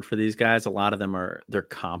good word for these guys. A lot of them they're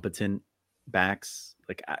competent backs.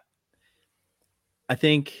 Like I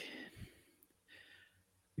think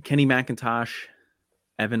Kenny McIntosh,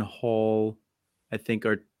 Evan Hall, I think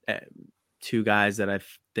are two guys that I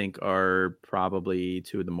think are probably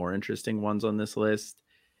two of the more interesting ones on this list.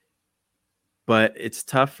 But it's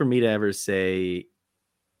tough for me to ever say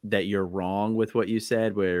that you're wrong with what you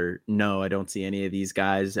said, where no, I don't see any of these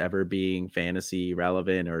guys ever being fantasy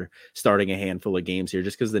relevant or starting a handful of games here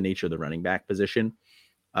just because of the nature of the running back position.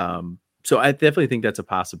 So I definitely think that's a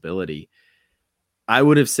possibility. I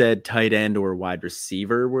would have said tight end or wide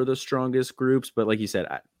receiver were the strongest groups, but like you said,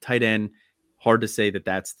 tight end, hard to say that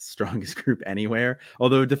that's the strongest group anywhere.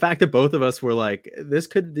 Although the fact that both of us were like, this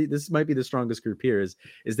might be the strongest group here is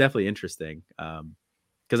definitely interesting.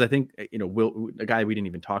 Because I think, a guy we didn't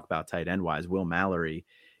even talk about tight end wise, Will Mallory,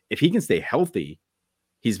 if he can stay healthy,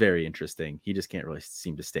 he's very interesting. He just can't really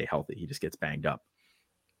seem to stay healthy. He just gets banged up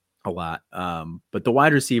a lot. But the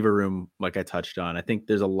wide receiver room, like I touched on, I think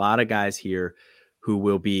there's a lot of guys here who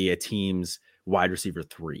will be a team's wide receiver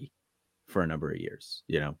 3 for a number of years.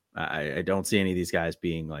 I don't see any of these guys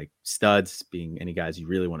being like studs, being any guys you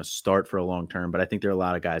really want to start for a long term, but I think there are a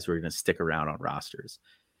lot of guys who are going to stick around on rosters.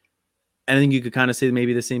 And I think you could kind of say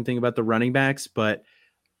maybe the same thing about the running backs, but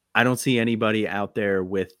I don't see anybody out there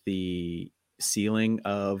with the ceiling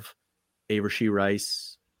of a Rashee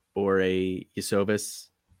Rice or a Yasovis.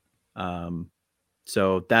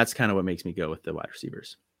 So that's kind of what makes me go with the wide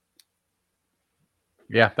receivers.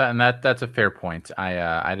 Yeah, that's a fair point.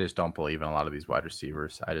 I just don't believe in a lot of these wide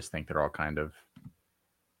receivers. I just think they're all kind of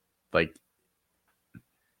like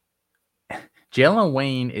Jalen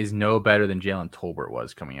Wayne is no better than Jalen Tolbert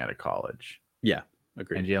was coming out of college. Yeah,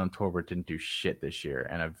 agreed. And Jalen Tolbert didn't do shit this year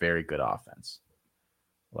and a very good offense.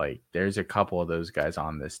 Like there's a couple of those guys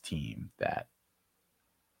on this team that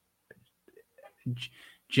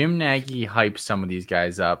Jim Nagy hypes some of these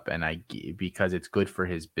guys up because it's good for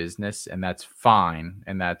his business, and that's fine.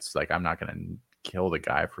 And that's like, I'm not going to kill the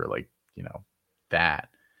guy for that.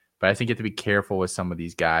 But I think you have to be careful with some of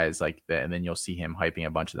these guys like that. And then you'll see him hyping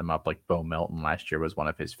a bunch of them up. Like Bo Melton last year was one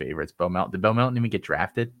of his favorites. Did Bo Melton even get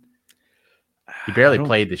drafted? He barely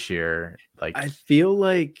played this year. Like I feel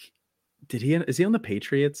like, is he on the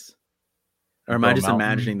Patriots? Or am I just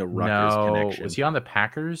imagining the Rutgers connection? Was he on the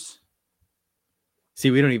Packers?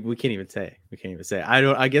 See, we can't even say.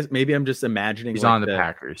 I guess maybe I'm just imagining. He's on the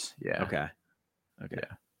Packers. Yeah. Okay.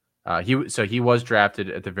 Yeah. He was drafted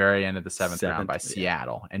at the very end of the seventh round by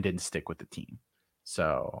Seattle and didn't stick with the team.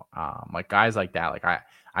 So like guys like that, like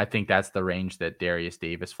I think that's the range that Darius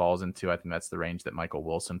Davis falls into. I think that's the range that Michael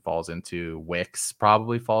Wilson falls into. Wicks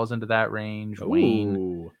probably falls into that range. Ooh.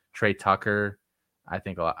 Wayne, Trey Tucker. I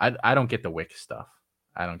think a lot. I don't get the Wicks stuff.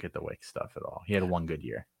 I don't get the Wicks stuff at all. He had one good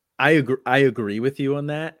year. I agree with you on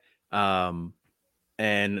that. And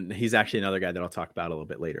And he's actually another guy that I'll talk about a little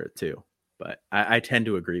bit later too. But I tend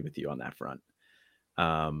to agree with you on that front.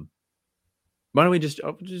 Why don't we just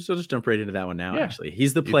jump right into that one now? Yeah. Actually,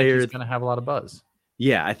 he's the You think player. he's going to have a lot of buzz.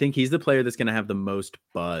 Yeah, I think he's the player that's going to have the most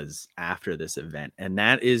buzz after this event. And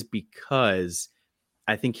that is because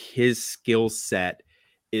I think his skill set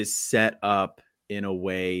is set up in a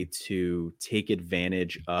way to take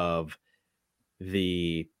advantage of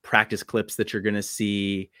the practice clips that you're going to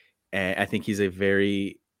see. And I think he's a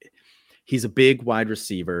big wide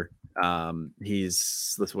receiver.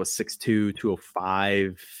 He's 6'2",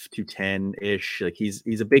 205, 210 ish. Like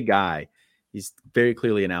he's a big guy. He's very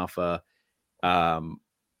clearly an alpha.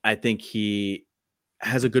 I think he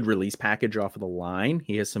has a good release package off of the line.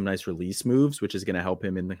 He has some nice release moves, which is going to help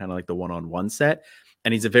him in the kind of like the one-on-one set.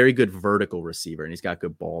 And he's a very good vertical receiver, and he's got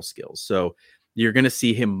good ball skills. So you're going to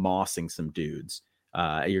see him mossing some dudes.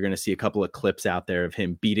 You're going to see a couple of clips out there of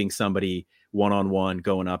him beating somebody one-on-one,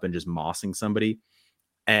 going up and just mossing somebody.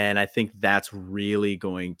 And I think that's really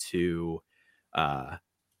going to drum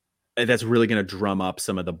up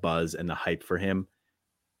some of the buzz and the hype for him.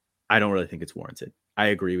 I don't really think it's warranted. I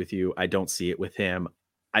agree with you. I don't see it with him.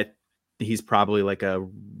 He's probably like a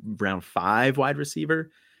round 5 wide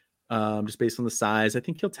receiver, just based on the size. I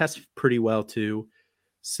think he'll test pretty well too.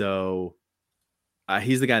 So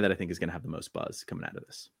he's the guy that I think is going to have the most buzz coming out of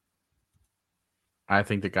this. I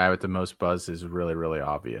think the guy with the most buzz is really, really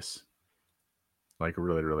obvious. Like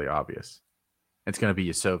really, really obvious. It's going to be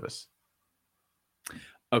Iosivas.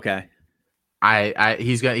 Okay.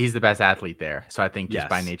 He's the best athlete there. So I think just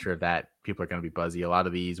by Yes. nature of that, people are going to be buzzy. A lot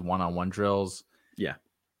of these one-on-one drills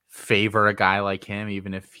favor a guy like him,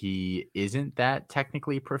 even if he isn't that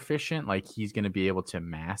technically proficient. Like he's going to be able to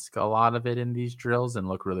mask a lot of it in these drills and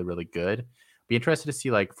look really, really good. Be interested to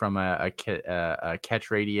see like from a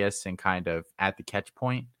catch radius and kind of at the catch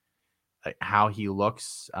point, like how he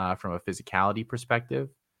looks from a physicality perspective.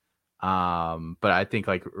 But I think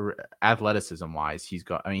like athleticism wise, he's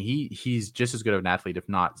just as good of an athlete, if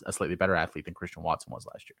not a slightly better athlete than Christian Watson was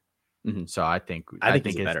last year. Mm-hmm. So I think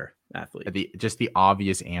he's a better athlete. The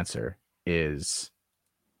obvious answer is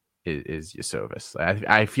Iosivas.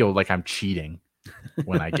 I feel like I'm cheating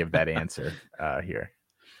when I give that answer here.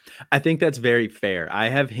 I think that's very fair. I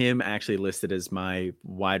have him actually listed as my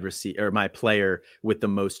wide receiver or my player with the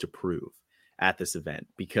most to prove at this event,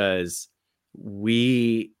 because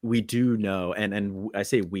we do know, and I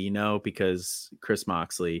say we know because Chris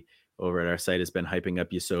Moxley over at our site has been hyping up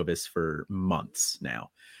Iosivas for months now.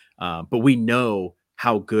 But we know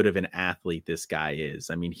how good of an athlete this guy is.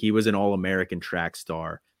 I mean, he was an All-American track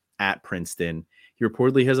star at Princeton. He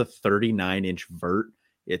reportedly has a 39-inch vert.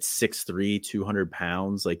 It's 6'3", 200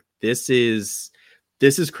 pounds. Like this is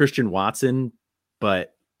Christian Watson,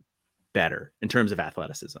 but better in terms of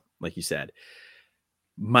athleticism, like you said.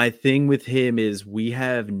 My thing with him is we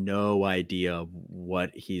have no idea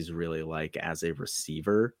what he's really like as a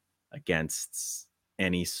receiver against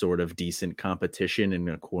any sort of decent competition in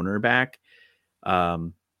a cornerback.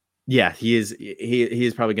 He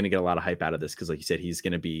is probably going to get a lot of hype out of this because, like you said, he's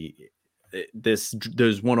going to be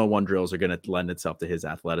those one-on-one drills are going to lend itself to his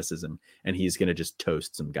athleticism, and he's going to just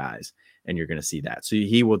toast some guys, and you're going to see that. So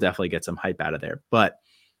he will definitely get some hype out of there. But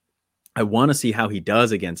I want to see how he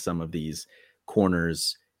does against some of these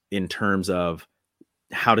corners in terms of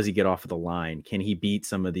how does he get off of the line? Can he beat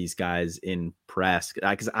some of these guys in press?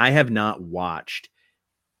 Because I have not watched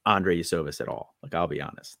Andre Iosivas at all. Like, I'll be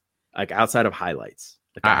honest, like outside of highlights.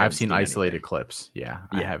 Like I've seen isolated clips. Yeah.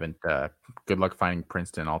 I haven't. Good luck finding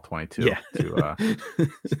Princeton all 22. Yeah.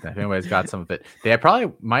 If anybody's got some of it, they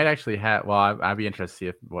probably might actually have. Well, I'd be interested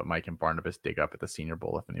to see what Mike and Barnabas dig up at the Senior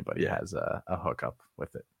Bowl if anybody has a hookup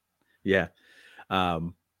with it. Yeah.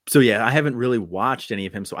 So yeah, I haven't really watched any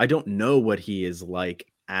of him, so I don't know what he is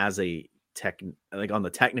like as a on the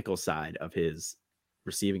technical side of his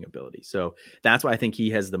receiving ability. So that's why I think he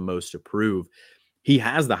has the most to prove. He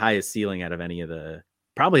has the highest ceiling out of any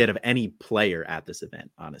player at this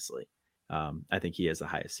event, honestly. I think he has the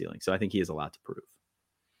highest ceiling. So I think he has a lot to prove.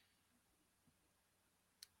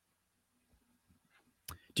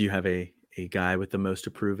 Do you have a guy with the most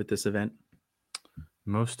to prove at this event?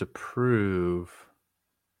 Most to prove?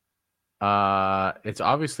 It's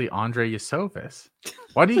obviously Andre Iosivas.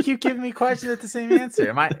 Why do you keep giving me questions with the same answer?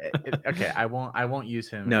 Am I okay? I won't use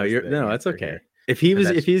him. No, that's okay. Here. If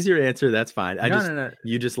he's your answer, that's fine. No.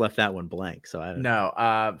 You just left that one blank. So I don't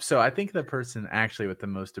know. So I think the person actually with the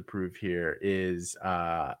most to prove here is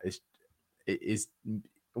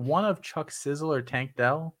one of Chuck Sizzle or Tank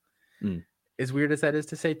Dell. As weird as that is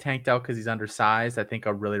to say, Tank Dell because he's undersized. I think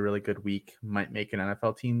a really, really good week might make an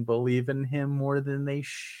NFL team believe in him more than they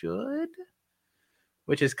should.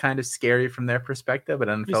 which is kind of scary from their perspective. But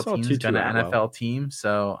NFL team's been an NFL team,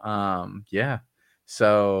 so yeah.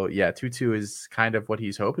 So yeah, Tutu is kind of what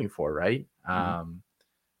he's hoping for, right?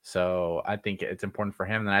 So I think it's important for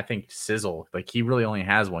him. And I think Sizzle, like he really only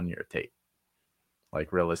has 1 year of tape.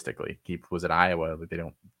 Like realistically, he was at Iowa, but they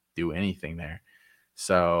don't do anything there.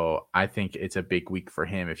 So I think it's a big week for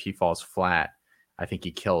him. If he falls flat, I think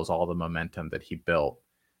he kills all the momentum that he built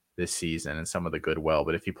this season and some of the goodwill.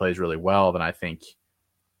 But if he plays really well, then I think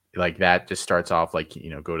like that just starts off like,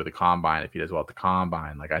 go to the combine. If he does well at the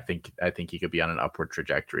combine, like I think he could be on an upward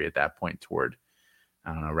trajectory at that point toward,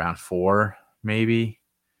 I don't know, round 4, maybe.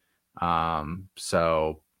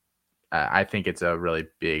 So I think it's a really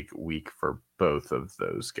big week for both of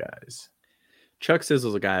those guys. Chuck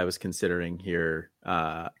Sizzle's a guy I was considering here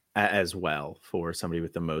as well for somebody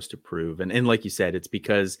with the most to prove. And like you said, it's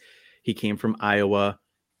because he came from Iowa.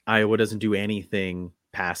 Iowa doesn't do anything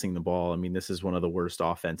passing the ball. I mean, this is one of the worst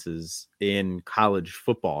offenses in college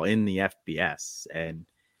football in the FBS. And,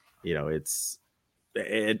 it's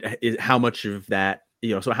how much of that,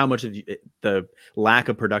 so how much of the lack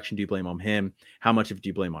of production do you blame on him? How much do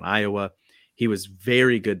you blame on Iowa? He was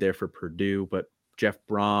very good there for Purdue, but Jeff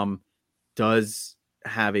Brom does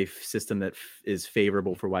have a system that is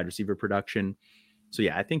favorable for wide receiver production. So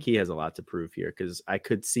yeah, I think he has a lot to prove here because I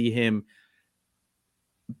could see him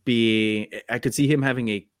having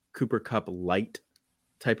a Cooper Kupp light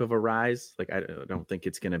type of a rise. Like I don't think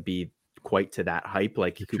it's going to be quite to that hype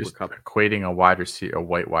like You're Cooper Kupp. Equating a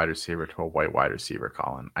white wide receiver to a white wide receiver,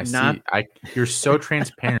 Colin. You're so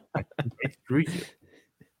transparent. I can get through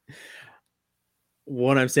you.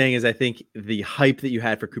 What I'm saying is I think the hype that you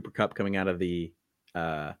had for Cooper Kupp coming out of the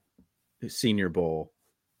Senior Bowl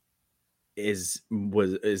is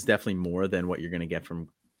definitely more than what you're going to get from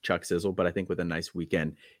Chuck Sizzle. But I think with a nice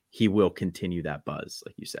weekend, he will continue that buzz,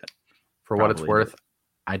 like you said. For what it's worth,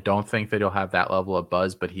 I don't think that he'll have that level of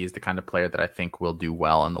buzz, but he's the kind of player that I think will do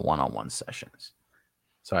well in the one-on-one sessions.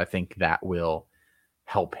 So I think that will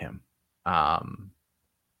help him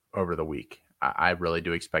over the week. I really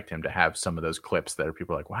do expect him to have some of those clips that are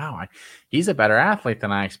people are like, wow, he's a better athlete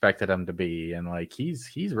than I expected him to be. And like,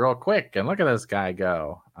 he's real quick and look at this guy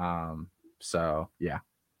go. So yeah.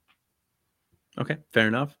 Okay. Fair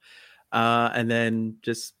enough. And then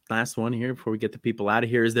just last one here before we get the people out of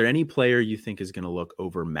here. Is there any player you think is going to look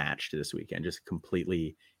overmatched this weekend? Just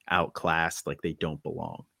completely outclassed, like they don't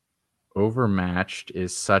belong. Overmatched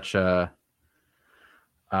is such a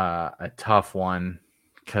tough one.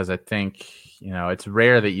 Because I think, it's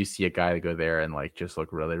rare that you see a guy go there and like just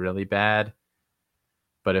look really, really bad.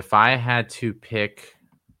 But if I had to pick,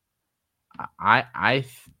 I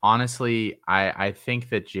honestly think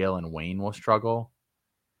that Jalen Wayne will struggle.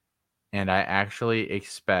 And I actually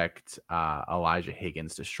expect Elijah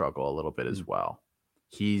Higgins to struggle a little bit as well.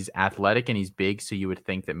 He's athletic and he's big, so you would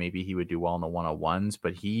think that maybe he would do well in the one-on-ones,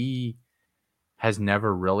 but he has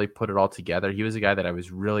never really put it all together. He was a guy that I was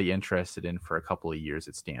really interested in for a couple of years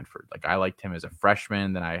at Stanford. Like I liked him as a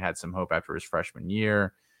freshman. Then I had some hope after his freshman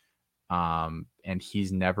year. And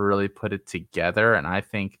he's never really put it together. And I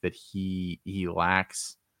think that he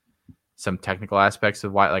lacks some technical aspects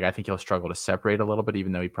of why, like, I think he'll struggle to separate a little bit,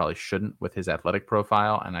 even though he probably shouldn't with his athletic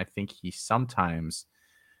profile. And I think he sometimes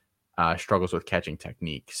struggles with catching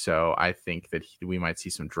technique. So I think that we might see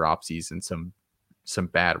some dropsies and some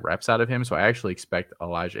bad reps out of him. So I actually expect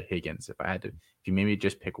Elijah Higgins. If you maybe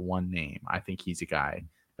just pick one name, I think he's a guy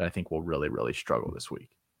that I think will really, really struggle this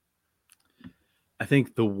week. I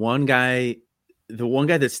think the one guy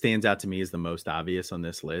that stands out to me is the most obvious on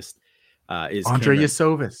this list is Andre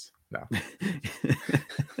Yasovis. No.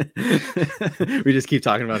 We just keep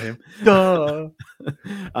talking about him. Duh.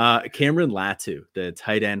 Cameron Latu, the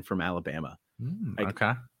tight end from Alabama.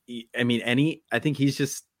 Okay. I think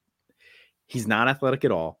he's not athletic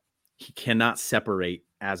at all. He cannot separate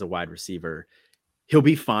as a wide receiver. He'll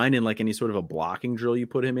be fine in like any sort of a blocking drill you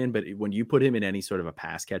put him in, but when you put him in any sort of a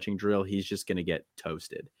pass catching drill, he's just going to get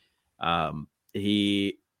toasted.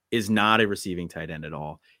 He is not a receiving tight end at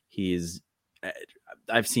all.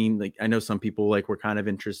 I've seen, like, I know some people like were kind of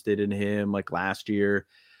interested in him like last year.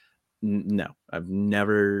 No, I've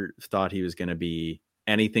never thought he was going to be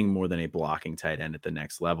anything more than a blocking tight end at the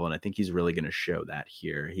next level. And I think he's really going to show that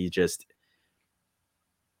here.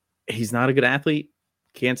 He's not a good athlete,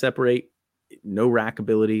 can't separate, no rack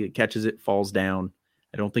ability, catches it, falls down.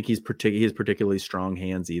 I don't think he has particularly strong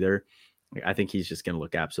hands either. I think he's just going to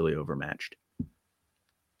look absolutely overmatched.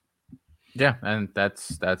 Yeah, and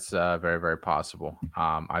that's very, very possible.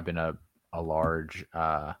 I've been a large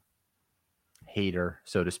hater,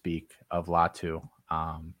 so to speak, of Latu.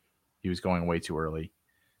 He was going way too early.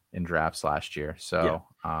 in drafts last year. So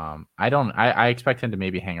I expect him to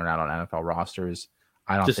maybe hang around on NFL rosters.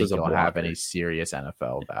 I don't think he'll have any serious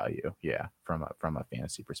NFL value. Yeah, from a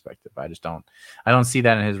fantasy perspective, I don't see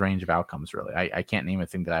that in his range of outcomes. Really, I can't name a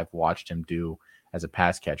thing that I've watched him do as a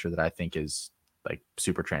pass catcher that I think is like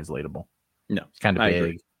super translatable. No, it's kind of big.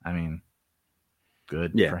 Agree. I mean,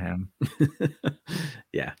 good for him.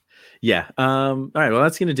 Yeah. All right. Well,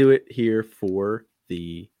 that's going to do it here for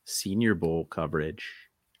the Senior Bowl coverage.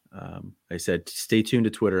 I said, stay tuned to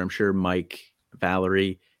Twitter. I'm sure Mike,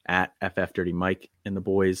 Valerie at FF Dirty Mike and the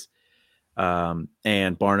boys,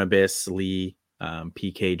 and Barnabas Lee,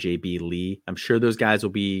 PKJB Lee. I'm sure those guys will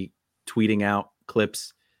be tweeting out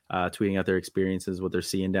clips, tweeting out their experiences, what they're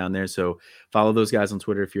seeing down there. So follow those guys on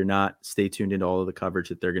Twitter. If you're not, stay tuned into all of the coverage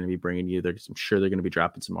that they're going to be bringing you. I'm sure they're going to be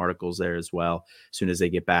dropping some articles there as well as soon as they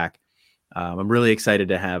get back. I'm really excited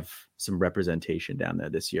to have some representation down there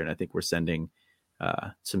this year. And I think we're sending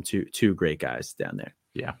some two great guys down there.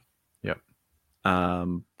 Yeah. Yep.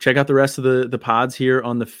 Check out the rest of the pods here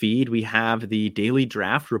on the feed. We have the daily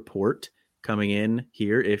draft report coming in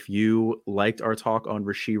here. If you liked our talk on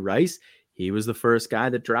Rashee Rice, he was the first guy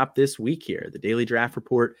that dropped this week here. The daily draft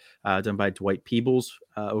report done by Dwight Peebles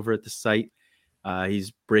over at the site.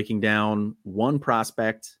 He's breaking down one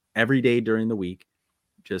prospect every day during the week.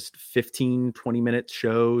 Just 15, 20-minute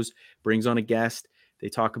shows, brings on a guest. They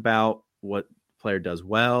talk about what player does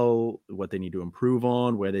well, what they need to improve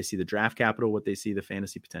on, where they see the draft capital, what they see the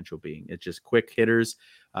fantasy potential being. It's just quick hitters.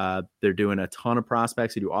 They're doing a ton of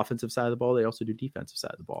prospects. They do offensive side of the ball. They also do defensive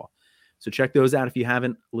side of the ball. So check those out if you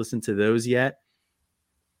haven't listened to those yet.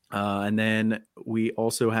 And then we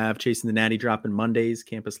also have Chasing the Natty dropping Mondays,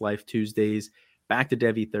 Campus Life Tuesdays, Back to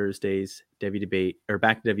Devy Thursdays, Devy Debate, or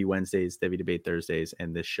Back to Devy Wednesdays, Devy Debate Thursdays,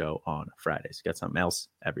 and this show on Fridays. Got something else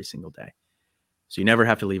every single day. So you never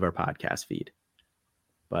have to leave our podcast feed.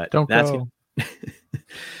 But that's going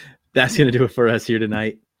to do it for us here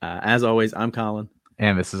tonight. As always, I'm Colin.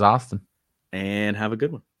 And this is Austin. And have a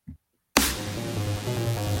good one.